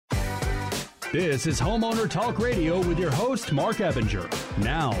This is Homeowner Talk Radio with your host, Marc Ebinger.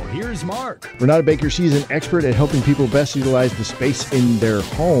 Now, here's Marc. Renata Baker, she's an expert at helping people best utilize the space in their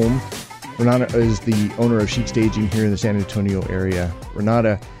home. Renata is the owner of Chic Staging here in the San Antonio area.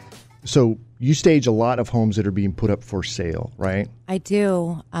 Renata, so you stage a lot of homes that are being put up for sale, right? I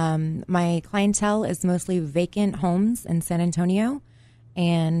do. My clientele is mostly vacant homes in San Antonio,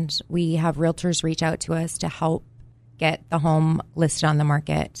 and we have realtors reach out to us to help get the home listed on the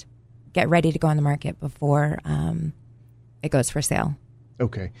market, get ready to go on the market before it goes for sale.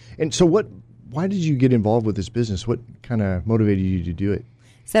 Okay. And so why did you get involved with this business? What kind of motivated you to do it?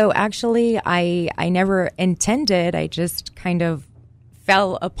 So actually, I never intended. I just kind of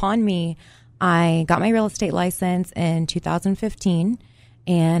fell upon me. I got my real estate license in 2015,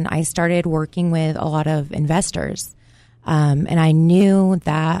 and I started working with a lot of investors. And I knew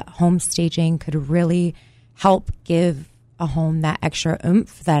that home staging could really help give a home that extra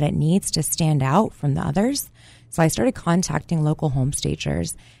oomph that it needs to stand out from the others. So I started contacting local home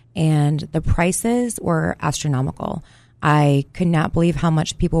stagers, and the prices were astronomical. I could not believe how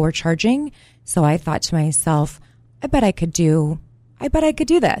much people were charging. So I thought to myself, I bet I could do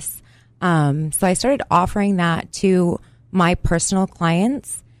this. So I started offering that to my personal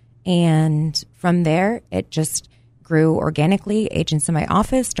clients. And from there, it just grew organically. Agents in my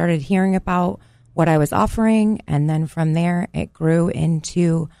office started hearing about what I was offering. And then from there, it grew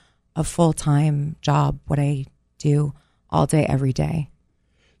into a full-time job, what I do all day, every day.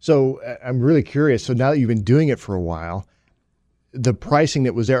 So I'm really curious. So now that you've been doing it for a while, the pricing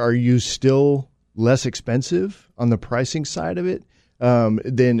that was there, are you still less expensive on the pricing side of it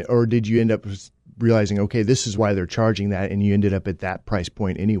or did you end up realizing, okay, this is why they're charging that, and you ended up at that price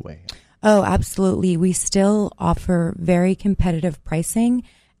point anyway? Oh, absolutely. We still offer very competitive pricing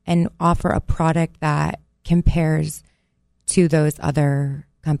and offer a product that compares to those other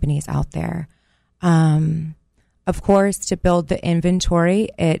companies out there. Of course, to build the inventory,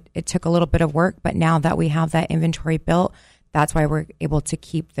 it took a little bit of work, but now that we have that inventory built, that's why we're able to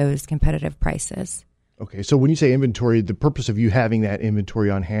keep those competitive prices. Okay, so when you say inventory, the purpose of you having that inventory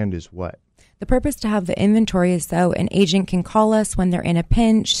on hand is what? The purpose to have the inventory is so an agent can call us when they're in a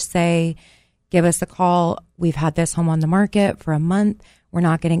pinch, say, give us a call. We've had this home on the market for a month. We're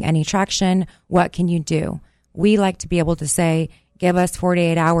not getting any traction. What can you do? We like to be able to say, give us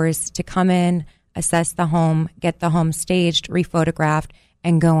 48 hours to come in, assess the home, get the home staged, rephotographed,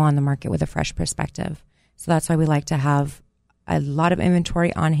 and go on the market with a fresh perspective. So that's why we like to have a lot of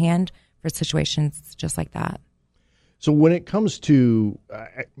inventory on hand for situations just like that. So when it comes to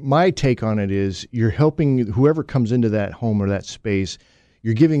my take on it is you're helping whoever comes into that home or that space,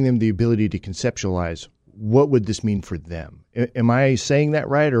 you're giving them the ability to conceptualize what would this mean for them. Am I saying that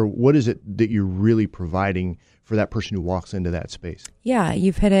right? Or what is it that you're really providing for that person who walks into that space? Yeah,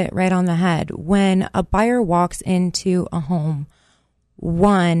 you've hit it right on the head. When a buyer walks into a home,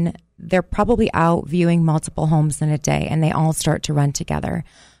 one, they're probably out viewing multiple homes in a day and they all start to run together.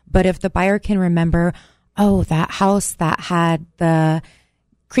 But if the buyer can remember, oh, that house that had the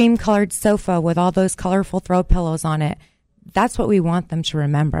cream colored sofa with all those colorful throw pillows on it, that's what we want them to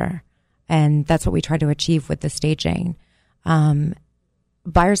remember. And that's what we try to achieve with the staging.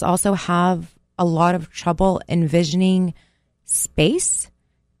 Buyers also have a lot of trouble envisioning space.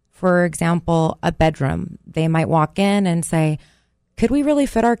 For example, a bedroom. They might walk in and say, could we really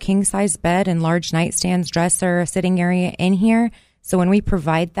fit our king size bed and large nightstands, dresser, sitting area in here? So when we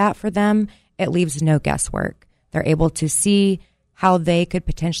provide that for them, it leaves no guesswork. They're able to see how they could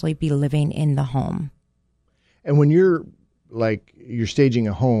potentially be living in the home. And when you're staging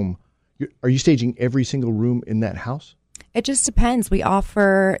a home, are you staging every single room in that house? It just depends. We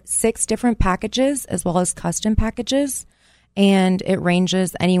offer 6 different packages as well as custom packages. And it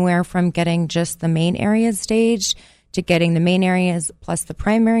ranges anywhere from getting just the main areas staged to getting the main areas plus the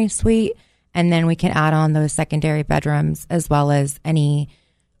primary suite. And then we can add on those secondary bedrooms as well as any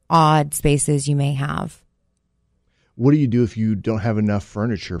odd spaces you may have. What do you do if you don't have enough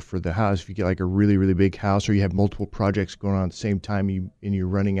furniture for the house? If you get like a really, really big house or you have multiple projects going on at the same time and you're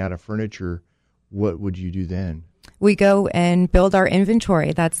running out of furniture, what would you do then? We go and build our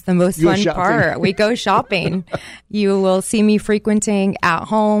inventory. That's the most fun part. We go shopping. You will see me frequenting At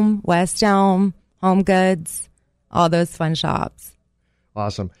Home, West Elm, Home Goods, all those fun shops.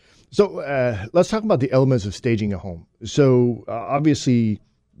 Awesome. So let's talk about the elements of staging a home. So obviously,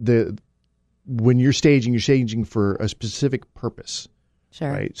 when you're staging for a specific purpose.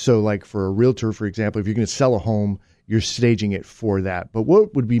 Sure. Right. So like for a realtor, for example, if you're going to sell a home, you're staging it for that. But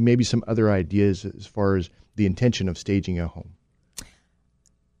what would be maybe some other ideas as far as the intention of staging a home?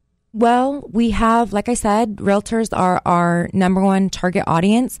 Well, we have, like I said, realtors are our number one target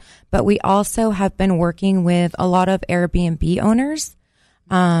audience, but we also have been working with a lot of Airbnb owners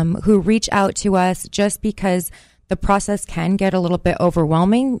who reach out to us just because the process can get a little bit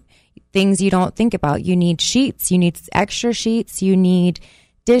overwhelming. Things you don't think about. You need sheets, you need extra sheets, you need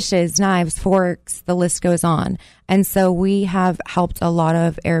dishes, knives, forks, the list goes on. And so we have helped a lot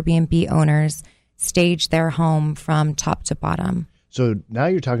of Airbnb owners stage their home from top to bottom. So now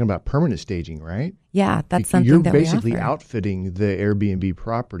you're talking about permanent staging, right? Yeah, that's something you're that basically we offer. outfitting the Airbnb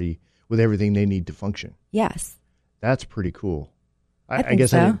property with everything they need to function. Yes. That's pretty cool. I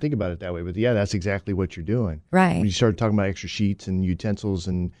guess so. I didn't think about it that way, but yeah, that's exactly what you're doing. Right. When you started talking about extra sheets and utensils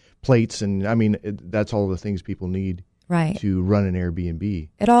and plates, and I mean, that's all the things people need Right. to run an Airbnb.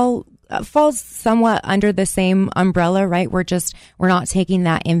 It all falls somewhat under the same umbrella, right? We're not taking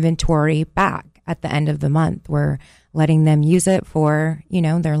that inventory back at the end of the month. We're letting them use it for,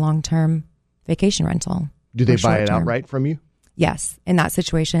 their long-term vacation rental. Do they buy it short-term. outright from you? Yes. In that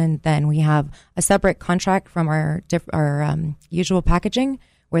situation, then we have a separate contract from our usual packaging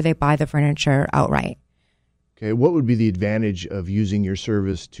where they buy the furniture outright. Okay. What would be the advantage of using your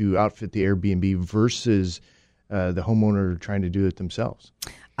service to outfit the Airbnb versus the homeowner trying to do it themselves?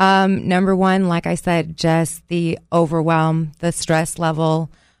 Number one, like I said, just the overwhelm, the stress level.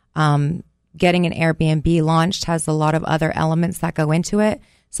 Getting an Airbnb launched has a lot of other elements that go into it.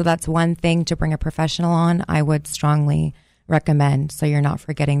 So that's one thing to bring a professional on. I would strongly recommend, so you're not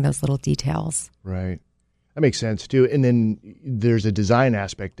forgetting those little details. Right. That makes sense too. And then there's a design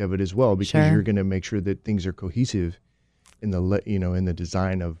aspect of it as well, because Sure. you're going to make sure that things are cohesive in the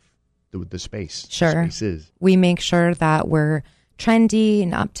design of the space. Sure. The spaces. We make sure that we're trendy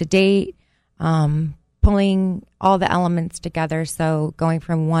and up to date, pulling all the elements together. So going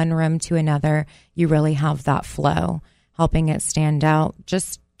from one room to another, you really have that flow, helping it stand out,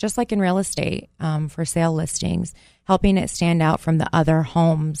 just like in real estate, for sale listings, helping it stand out from the other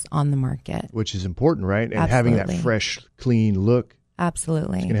homes on the market. Which is important, right? And Absolutely. having that fresh, clean look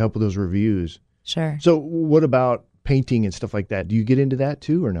Absolutely. is going to help with those reviews. Sure. So what about painting and stuff like that? Do you get into that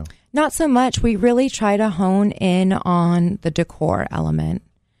too or no? Not so much. We really try to hone in on the decor element,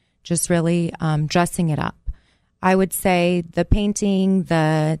 just really dressing it up. I would say the painting,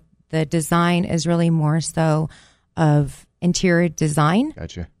 the design is really more so of interior design.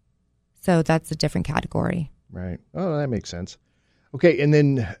 Gotcha. So that's a different category. Right. Oh, that makes sense. Okay. And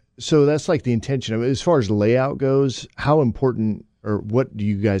then, so that's like the intention of it. As far as layout goes, how important or what do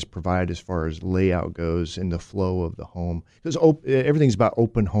you guys provide as far as layout goes in the flow of the home? Because everything's about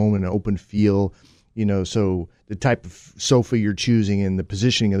open home and an open feel, so the type of sofa you're choosing and the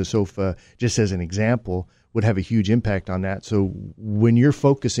positioning of the sofa, just as an example, would have a huge impact on that. So when you're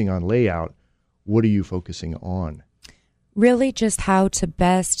focusing on layout, what are you focusing on? Really just how to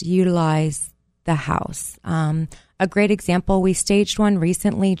best utilize the house. A great example, we staged one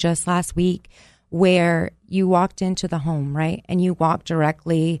recently just last week where you walked into the home, right? And you walked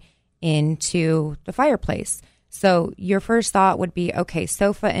directly into the fireplace. So your first thought would be, okay,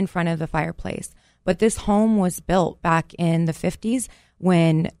 sofa in front of the fireplace. But this home was built back in the 50s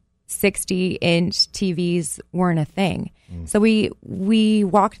when 60-inch TVs weren't a thing. So we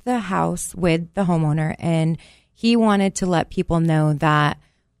walked the house with the homeowner, and he wanted to let people know that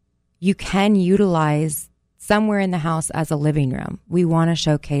you can utilize somewhere in the house as a living room. We want to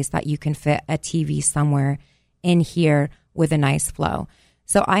showcase that you can fit a TV somewhere in here with a nice flow.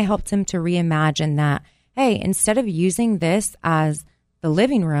 So I helped him to reimagine that, hey, instead of using this as the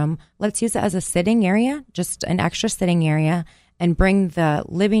living room, let's use it as a sitting area, just an extra sitting area, and bring the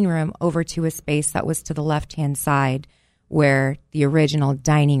living room over to a space that was to the left-hand side where the original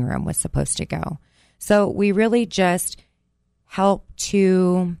dining room was supposed to go. So we really just help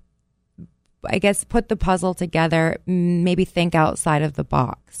to, I guess, put the puzzle together, maybe think outside of the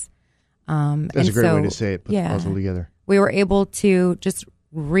box. That's a great way to say it, put the puzzle together. We were able to just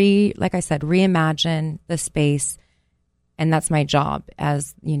like I said, reimagine the space. And that's my job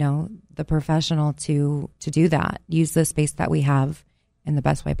as, the professional to do that, use the space that we have in the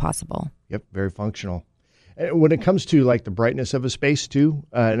best way possible. Yep, very functional. And when it comes to like the brightness of a space too,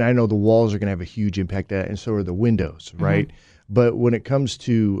 and I know the walls are going to have a huge impact at, and so are the windows, right? Mm-hmm. But when it comes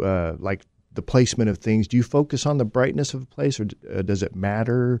to like the placement of things, do you focus on the brightness of a place, or does it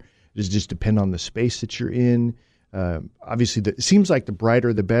matter? Does it just depend on the space that you're in? Obviously, it seems like the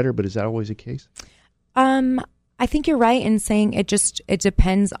brighter the better, but is that always the case? I think you're right in saying it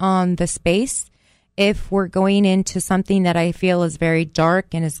depends on the space. If we're going into something that I feel is very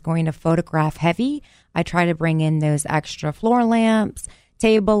dark and is going to photograph heavy, I try to bring in those extra floor lamps,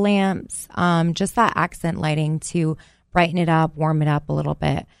 table lamps, just that accent lighting to brighten it up, warm it up a little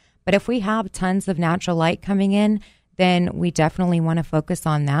bit. But if we have tons of natural light coming in, then we definitely want to focus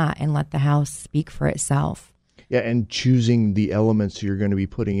on that and let the house speak for itself. Yeah, and choosing the elements you're going to be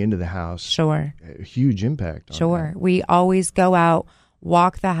putting into the house. Sure. A huge impact on that. We always go out,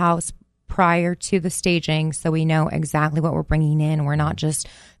 walk the house prior to the staging so we know exactly what we're bringing in. We're not just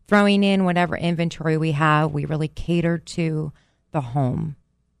throwing in whatever inventory we have. We really cater to the home.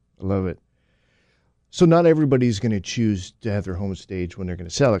 I love it. So not everybody's going to choose to have their home staged when they're going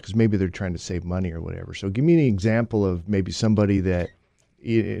to sell it because maybe they're trying to save money or whatever. So give me an example of maybe somebody that,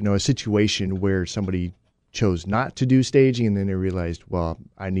 a situation where somebody chose not to do staging and then they realized, well,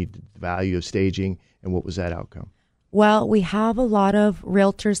 I need the value of staging. And what was that outcome? Well, we have a lot of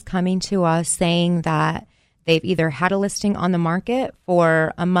realtors coming to us saying that they've either had a listing on the market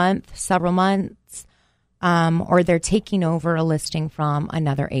for a month, several months, or they're taking over a listing from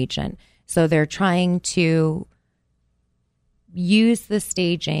another agent. So they're trying to use the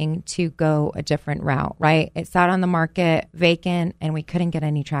staging to go a different route, right? It sat on the market vacant and we couldn't get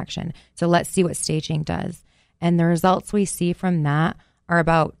any traction. So let's see what staging does. And the results we see from that are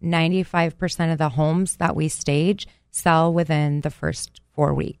about 95% of the homes that we stage sell within the first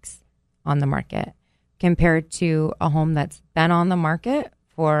 4 weeks on the market, compared to a home that's been on the market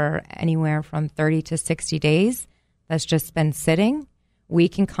for anywhere from 30 to 60 days that's just been sitting. We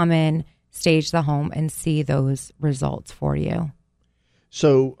can come in, stage the home, and see those results for you.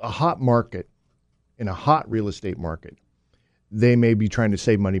 So a hot market, in a hot real estate market, they may be trying to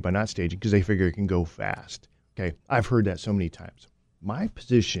save money by not staging because they figure it can go fast. Okay, I've heard that so many times. My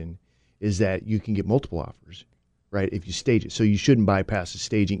position is that you can get multiple offers, right, if you stage it. So you shouldn't bypass the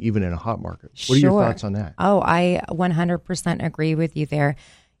staging even in a hot market. What are your thoughts on that? Oh, I 100% agree with you there.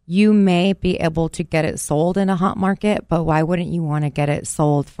 You may be able to get it sold in a hot market, but why wouldn't you want to get it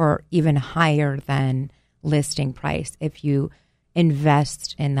sold for even higher than listing price if you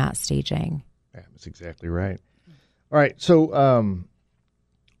invest in that staging? Yeah, that's exactly right. All right. So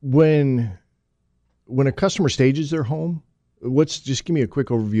when a customer stages their home, just give me a quick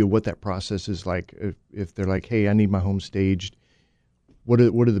overview of what that process is like. If they're like, hey, I need my home staged, what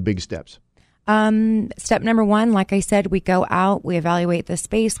are the big steps? Step number one, like I said, we go out, we evaluate the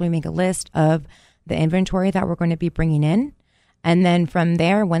space, we make a list of the inventory that we're going to be bringing in. And then from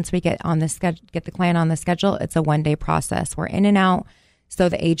there, once we get the client on the schedule, it's a 1-day process. We're in and out. So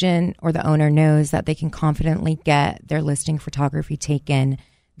the agent or the owner knows that they can confidently get their listing photography taken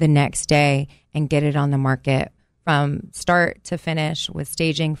the next day and get it on the market from start to finish with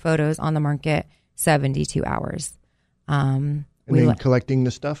staging photos on the market, 72 hours. And then collecting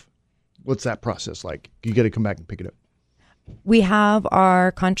the stuff? What's that process like? You got to come back and pick it up. We have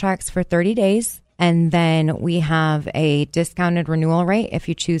our contracts for 30 days, and then we have a discounted renewal rate if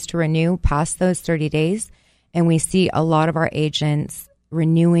you choose to renew past those 30 days. And we see a lot of our agents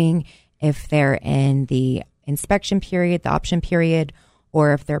renewing if they're in the inspection period, the option period,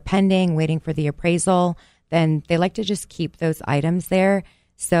 or if they're pending, waiting for the appraisal. Then they like to just keep those items there.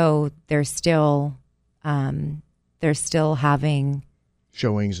 So they're still having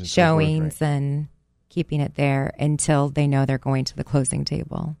showings and keeping it there until they know they're going to the closing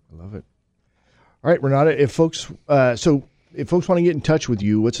table. I love it. All right, Renata, if folks want to get in touch with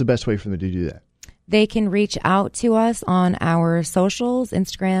you, what's the best way for them to do that? They can reach out to us on our socials,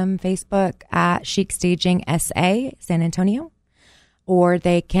 Instagram, Facebook, at Chic Staging SA, San Antonio. Or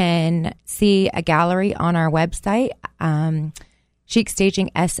they can see a gallery on our website,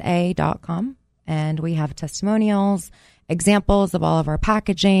 chicstagingsa.com. And we have testimonials, examples of all of our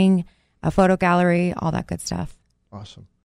packaging, a photo gallery, all that good stuff. Awesome.